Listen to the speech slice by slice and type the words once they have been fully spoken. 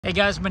Hey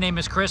guys, my name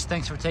is Chris.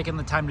 Thanks for taking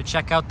the time to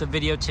check out the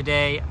video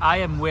today. I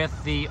am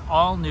with the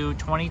all-new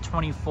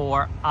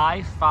 2024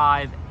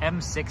 i5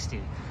 M60.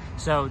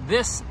 So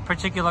this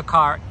particular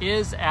car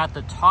is at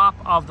the top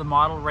of the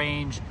model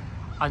range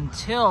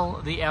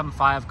until the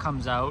M5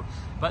 comes out,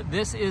 but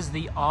this is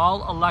the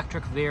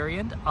all-electric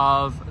variant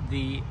of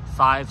the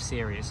 5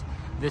 Series.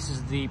 This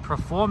is the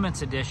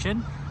Performance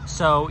Edition,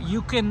 so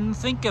you can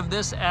think of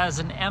this as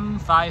an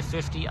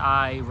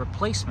M550i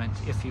replacement,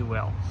 if you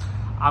will.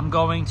 I'm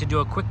going to do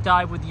a quick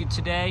dive with you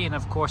today, and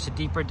of course a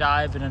deeper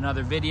dive in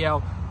another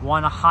video.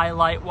 Want to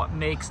highlight what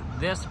makes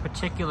this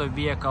particular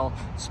vehicle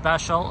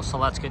special, so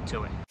let's get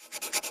to it.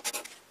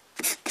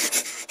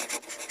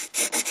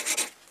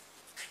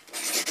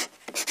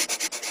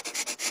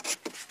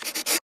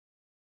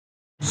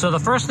 So the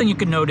first thing you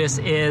can notice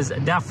is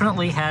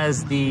definitely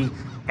has the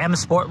M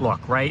Sport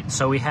look, right?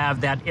 So we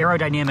have that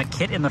aerodynamic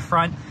kit in the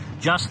front,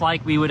 just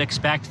like we would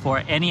expect for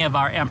any of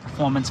our M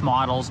Performance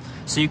models.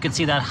 So you can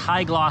see that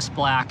high gloss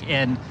black,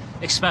 and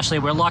especially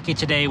we're lucky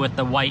today with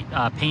the white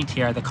paint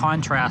here. The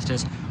contrast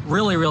is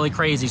really, really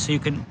crazy. So you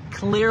can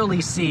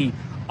clearly see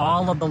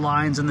all of the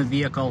lines in the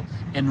vehicle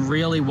and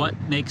really what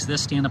makes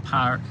this stand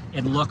apart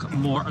and look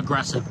more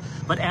aggressive.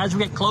 But as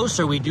we get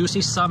closer, we do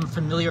see some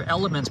familiar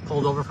elements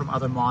pulled over from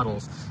other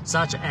models,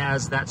 such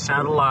as that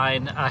shadow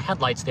line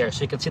headlights there.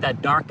 So you can see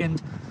that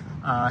darkened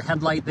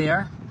headlight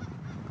there.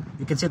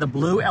 You can see the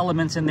blue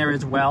elements in there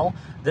as well.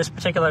 This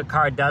particular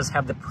car does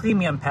have the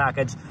premium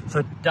package, so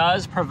it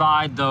does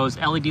provide those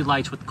LED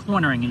lights with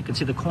cornering. And you can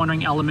see the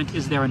cornering element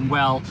is there as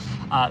well.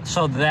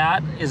 So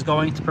that is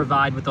going to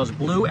provide with those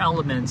blue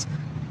elements,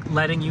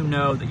 letting you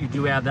know that you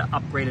do have the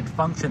upgraded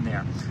function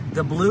there.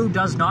 The blue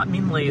does not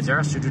mean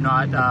laser, so do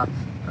not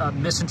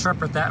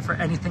misinterpret that for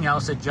anything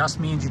else. It just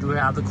means you do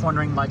have the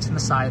cornering lights in the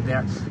side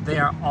there. They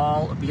are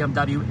all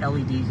BMW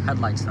LED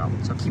headlights though,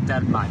 so keep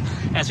that in mind.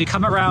 As we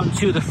come around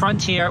to the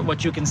front here,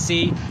 what you can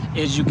see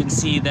is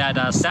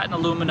that satin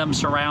aluminum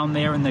surround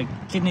there in the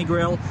kidney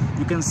grille.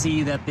 You can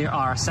see that there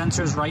are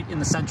sensors right in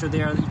the center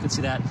there. You can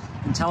see that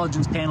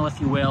intelligence panel, if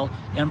you will,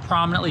 and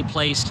prominently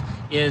placed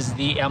is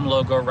the M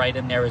logo right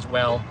in there as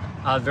well.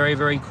 Very,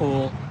 very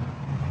cool,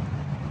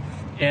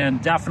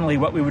 and definitely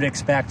what we would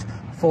expect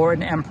for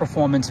an M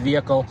Performance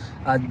vehicle.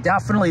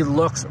 Definitely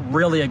looks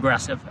really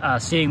aggressive.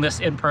 Seeing this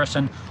in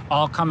person,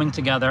 all coming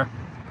together,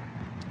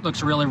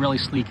 looks really, really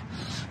sleek.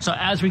 So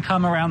as we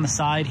come around the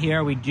side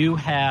here, we do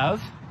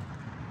have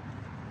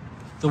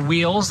the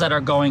wheels that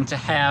are going to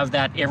have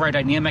that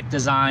aerodynamic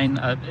design.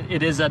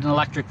 It is an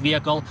electric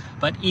vehicle,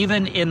 but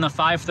even in the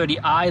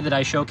 530i that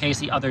I showcased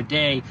the other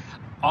day,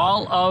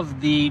 all of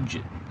the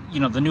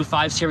the new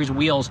 5 Series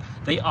wheels,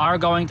 they are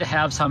going to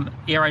have some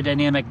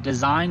aerodynamic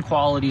design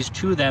qualities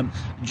to them,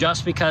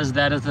 just because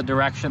that is the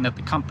direction that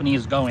the company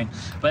is going.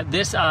 But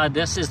this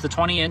is the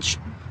 20-inch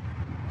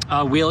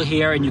wheel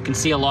here, and you can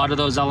see a lot of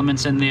those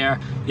elements in there.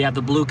 You have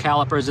the blue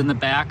calipers in the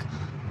back.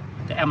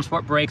 The M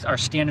Sport brakes are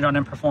standard on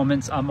M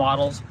Performance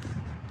models.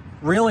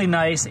 Really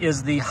nice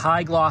is the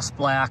high gloss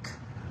black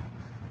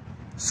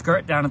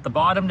skirt down at the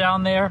bottom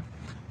down there.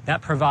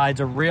 That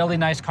provides a really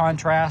nice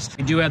contrast.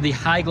 We do have the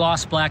high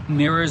gloss black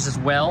mirrors as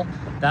well.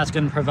 That's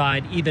going to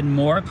provide even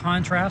more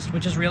contrast,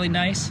 which is really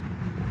nice.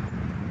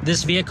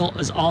 This vehicle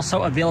is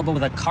also available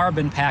with a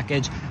carbon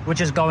package, which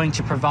is going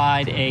to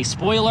provide a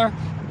spoiler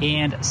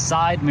and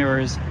side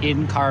mirrors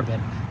in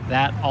carbon.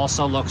 That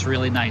also looks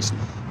really nice.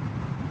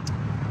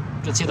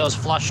 You can see those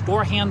flush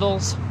door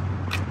handles,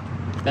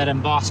 that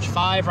embossed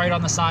 5 right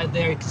on the side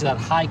there. You can see that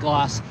high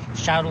gloss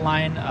shadow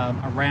line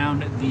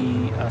around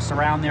the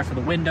surround there for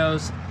the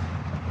windows.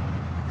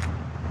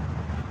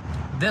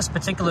 This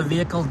particular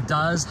vehicle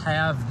does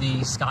have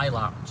the Sky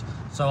Lounge,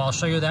 so I'll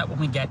show you that when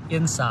we get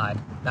inside.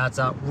 That's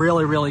a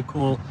really, really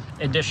cool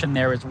addition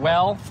there as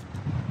well.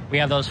 We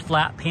have those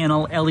flat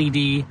panel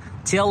LED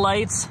tail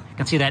lights. You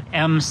can see that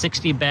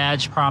M60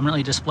 badge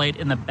prominently displayed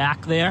in the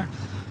back there.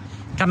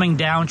 Coming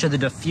down to the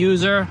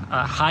diffuser,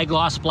 high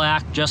gloss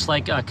black, just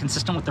like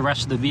consistent with the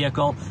rest of the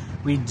vehicle.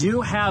 We do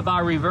have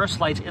our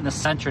reverse lights in the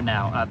center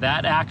now.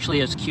 That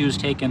actually is cues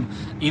taken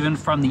even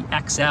from the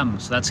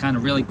XM, so that's kind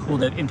of really cool.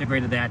 They've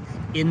integrated that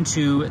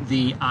into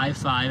the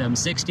i5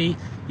 M60.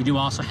 You do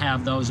also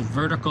have those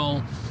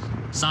vertical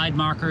side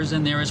markers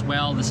in there as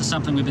well. This is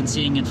something we've been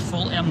seeing in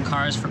full M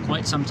cars for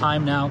quite some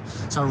time now,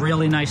 so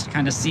really nice to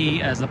kind of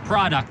see as a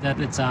product that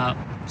it's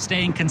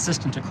staying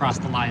consistent across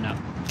the lineup.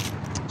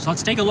 So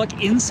let's take a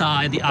look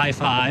inside the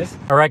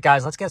i5. All right,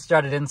 guys, let's get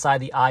started inside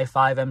the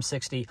i5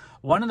 M60.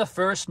 One of the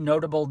first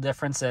notable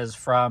differences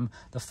from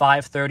the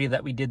 530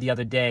 that we did the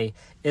other day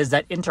is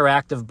that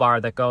interactive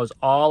bar that goes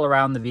all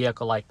around the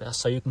vehicle like this.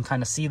 So you can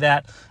kind of see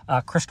that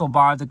crystal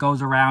bar that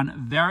goes around,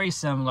 very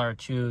similar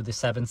to the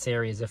 7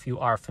 Series if you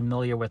are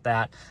familiar with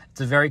that.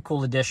 It's a very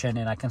cool addition,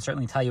 and I can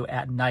certainly tell you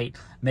at night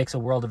makes a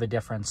world of a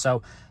difference.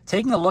 So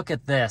taking a look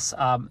at this,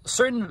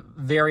 certain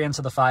variants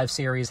of the 5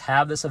 Series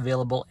have this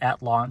available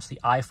at launch. The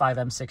i5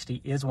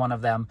 M60 is one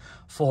of them.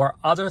 For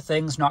other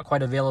things not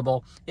quite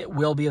available, it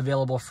will be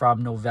available from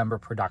November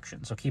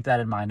production. So keep that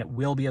in mind. It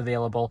will be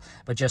available,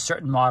 but just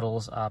certain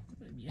models,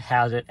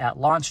 has it at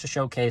launch to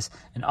showcase,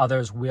 and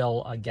others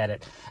will get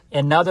it.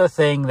 Another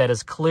thing that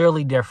is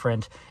clearly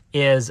different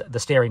is the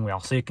steering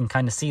wheel. So you can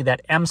kind of see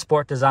that M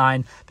Sport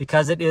design.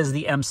 Because it is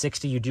the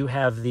M60, you do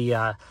have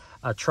the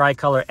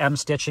tricolor M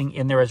stitching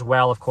in there as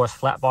well. Of course,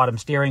 flat bottom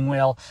steering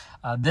wheel.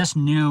 This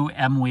new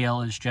M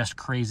wheel is just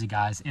crazy,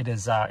 guys. It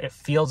is. It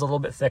feels a little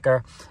bit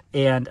thicker,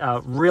 and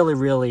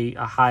really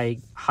a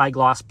high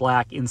gloss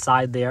black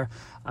inside there.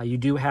 You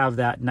do have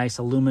that nice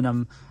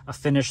aluminum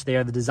finish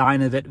there. The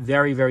design of it,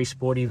 very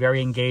sporty,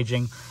 very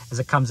engaging as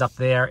it comes up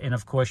there. And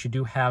of course, you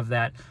do have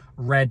that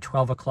red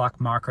 12 o'clock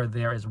marker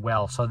there as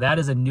well. So that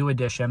is a new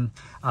addition.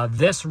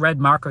 This red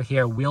marker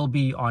here will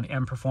be on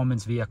M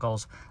Performance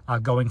vehicles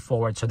going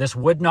forward. So this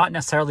would not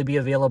necessarily be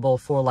available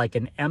for like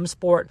an M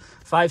Sport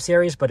 5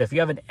 Series, but if you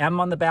have an M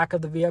on the back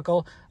of the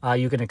vehicle,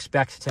 you can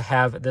expect to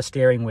have the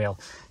steering wheel.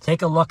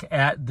 Take a look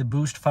at the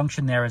boost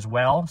function there as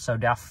well. So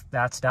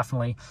that's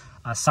definitely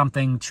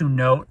something to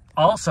note.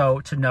 Also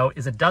to note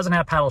is it doesn't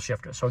have paddle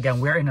shifter. So again,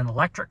 we're in an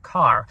electric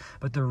car,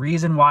 but the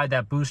reason why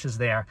that boost is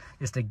there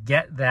is to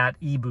get that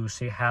e-boost,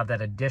 so you have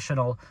that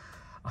additional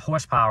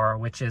horsepower,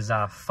 which is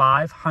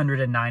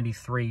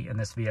 593 in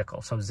this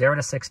vehicle. So 0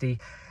 to 60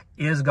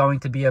 is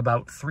going to be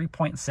about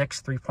 3.6,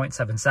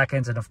 3.7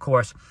 seconds. And of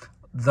course,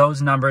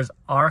 those numbers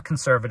are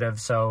conservative.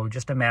 So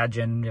just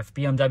imagine if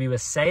BMW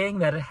is saying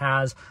that it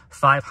has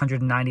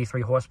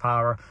 593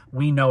 horsepower,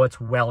 we know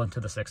it's well into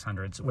the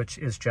 600s, which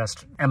is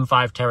just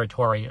M5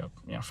 territory,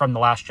 you know, from the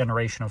last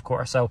generation, of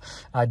course. So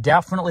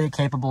definitely a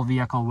capable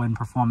vehicle when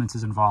performance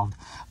is involved.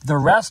 The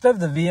rest of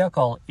the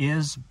vehicle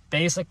is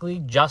basically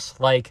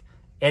just like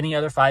any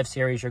other 5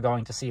 Series you're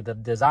going to see. The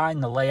design,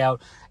 the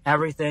layout,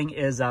 everything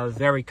is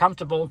very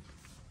comfortable.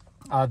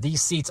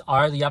 These seats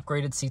are the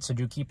upgraded seats, so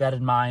do keep that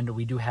in mind.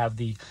 We do have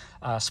the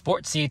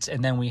sport seats,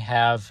 and then we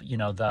have, you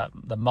know, the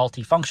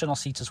multifunctional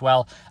seats as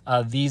well.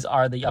 These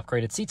are the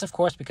upgraded seats, of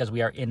course, because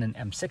we are in an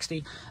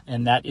M60,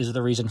 and that is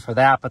the reason for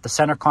that. But the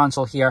center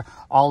console here,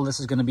 all of this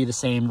is going to be the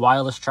same.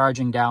 Wireless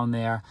charging down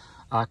there.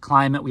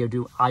 Climate, we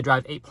do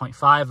iDrive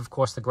 8.5. Of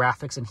course, the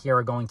graphics in here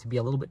are going to be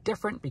a little bit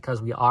different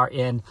because we are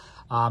in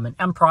an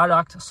M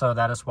product, so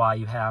that is why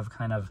you have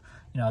kind of,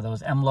 you know,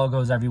 those M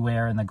logos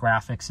everywhere, and the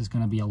graphics is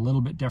going to be a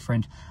little bit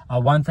different.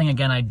 One thing,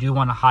 again, I do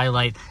want to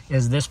highlight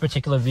is this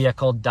particular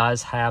vehicle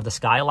does have the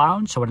Sky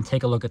Lounge, so we're going to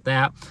take a look at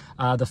that.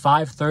 The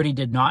 530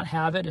 did not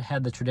have it. It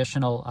had the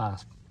traditional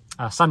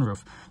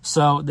sunroof.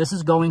 So this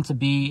is going to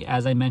be,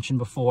 as I mentioned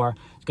before,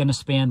 it's going to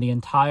span the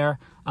entire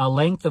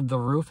length of the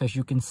roof, as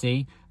you can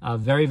see.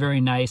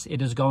 Very nice.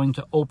 It is going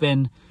to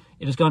open.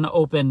 It is going to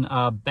open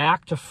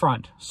back to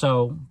front.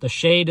 So the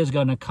shade is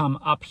going to come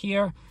up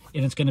here,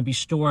 and it's going to be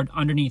stored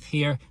underneath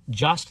here,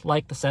 just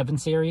like the 7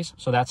 Series.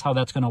 So that's how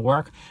that's going to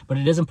work. But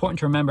it is important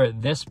to remember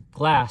this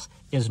glass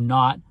is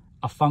not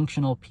a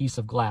functional piece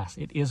of glass.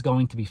 It is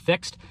going to be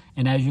fixed.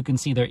 And as you can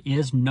see, there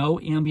is no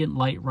ambient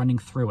light running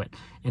through it.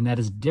 And that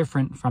is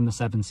different from the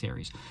 7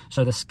 Series.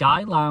 So the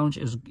Sky Lounge,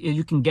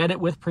 you can get it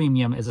with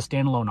Premium as a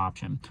standalone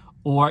option,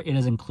 or it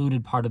is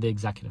included part of the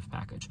executive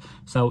package.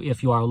 So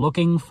if you are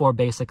looking for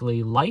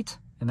basically light,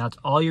 and that's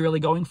all you're really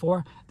going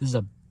for, this is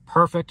a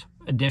perfect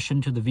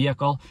addition to the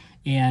vehicle.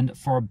 And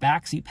for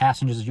backseat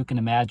passengers, as you can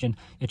imagine,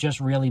 it just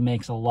really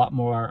makes a lot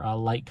more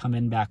light come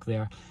in back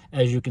there,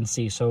 as you can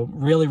see. So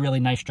really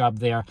nice job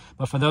there.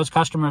 But for those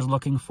customers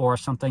looking for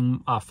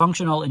something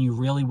functional, and you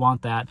really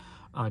want that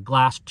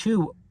glass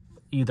to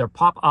either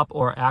pop up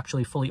or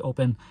actually fully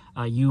open,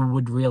 you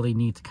would really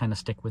need to kind of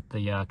stick with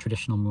the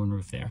traditional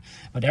moonroof there.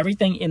 But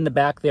everything in the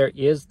back there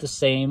is the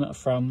same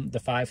from the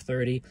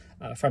 530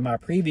 from our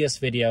previous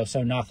video,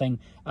 so nothing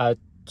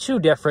too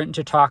different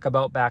to talk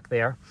about back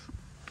there,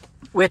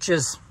 which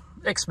is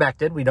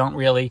expected. We don't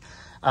really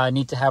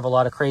need to have a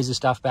lot of crazy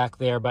stuff back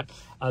there, but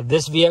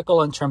this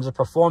vehicle, in terms of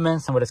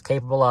performance and what it's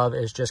capable of,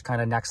 is just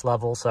kind of next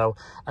level. So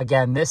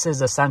again, this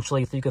is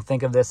essentially, if you could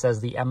think of this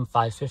as the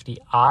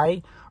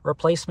M550i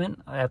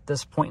replacement at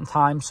this point in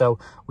time. So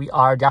we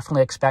are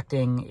definitely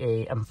expecting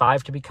a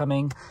M5 to be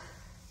coming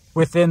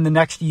within the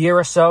next year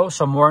or so.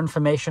 So more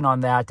information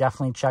on that,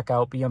 definitely check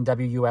out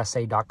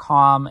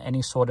bmwusa.com.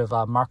 Any sort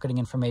of marketing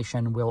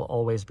information will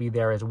always be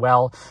there as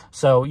well.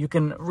 So you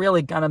can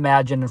really kind of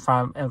imagine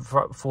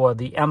for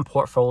the M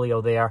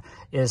portfolio there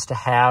is to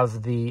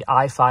have the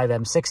i5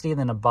 M60,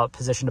 and then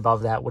positioned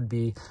above that would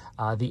be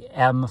the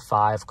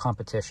M5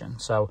 competition.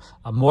 So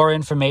more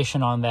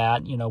information on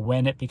that, you know,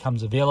 when it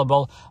becomes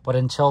available. But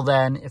until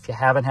then, if you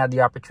haven't had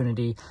the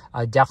opportunity,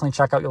 definitely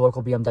check out your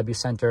local BMW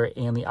Center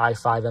and the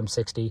i5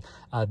 M60.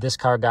 This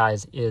car,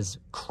 guys, is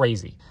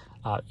crazy.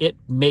 It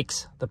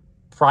makes the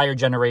prior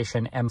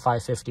generation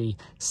M550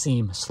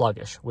 seem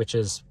sluggish, which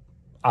is,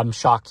 I'm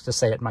shocked to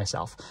say it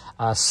myself.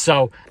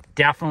 So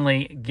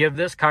definitely give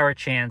this car a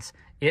chance.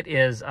 It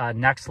is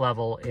next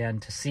level, and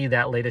to see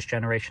that latest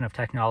generation of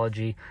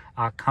technology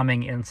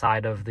coming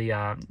inside of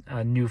the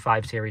new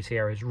 5 Series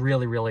here is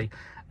really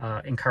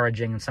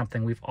encouraging, and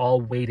something we've all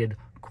waited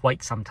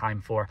quite some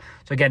time for.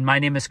 So again, my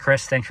name is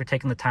Chris. Thanks for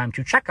taking the time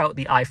to check out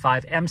the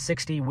i5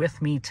 M60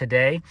 with me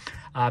today.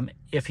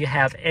 If you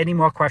have any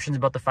more questions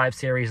about the 5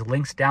 Series,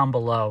 links down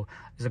below.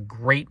 Is a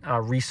great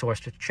resource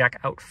to check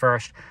out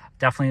first.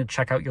 Definitely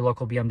check out your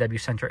local BMW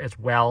Center as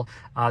well.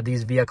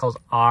 These vehicles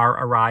are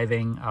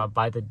arriving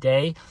by the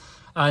day.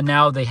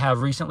 Now they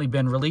have recently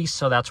been released,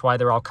 so that's why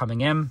they're all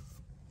coming in.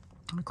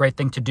 Great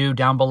thing to do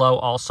down below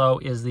also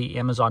is the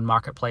Amazon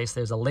Marketplace.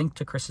 There's a link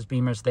to Chris's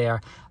Bimmers there.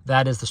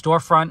 That is the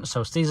storefront,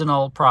 so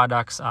seasonal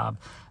products,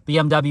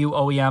 BMW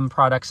OEM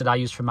products that I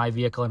use for my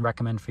vehicle and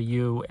recommend for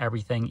you.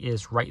 Everything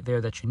is right there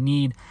that you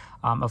need.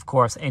 Of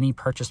course, any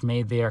purchase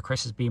made there,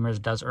 Chris's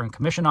Bimmers does earn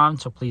commission on,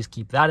 so please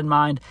keep that in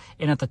mind.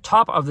 And at the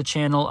top of the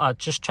channel,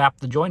 just tap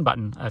the join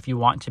button if you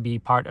want to be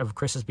part of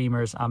Chris's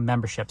Bimmers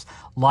memberships.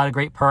 A lot of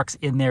great perks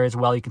in there as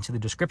well. You can see the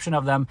description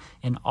of them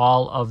and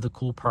all of the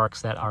cool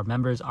perks that our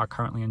members are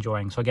currently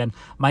enjoying. So again,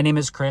 my name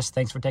is Chris.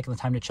 Thanks for taking the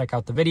time to check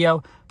out the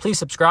video. Please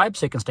subscribe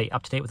so you can stay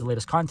up to date with the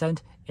latest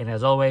content. And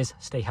as always,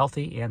 stay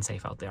healthy and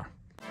safe out there.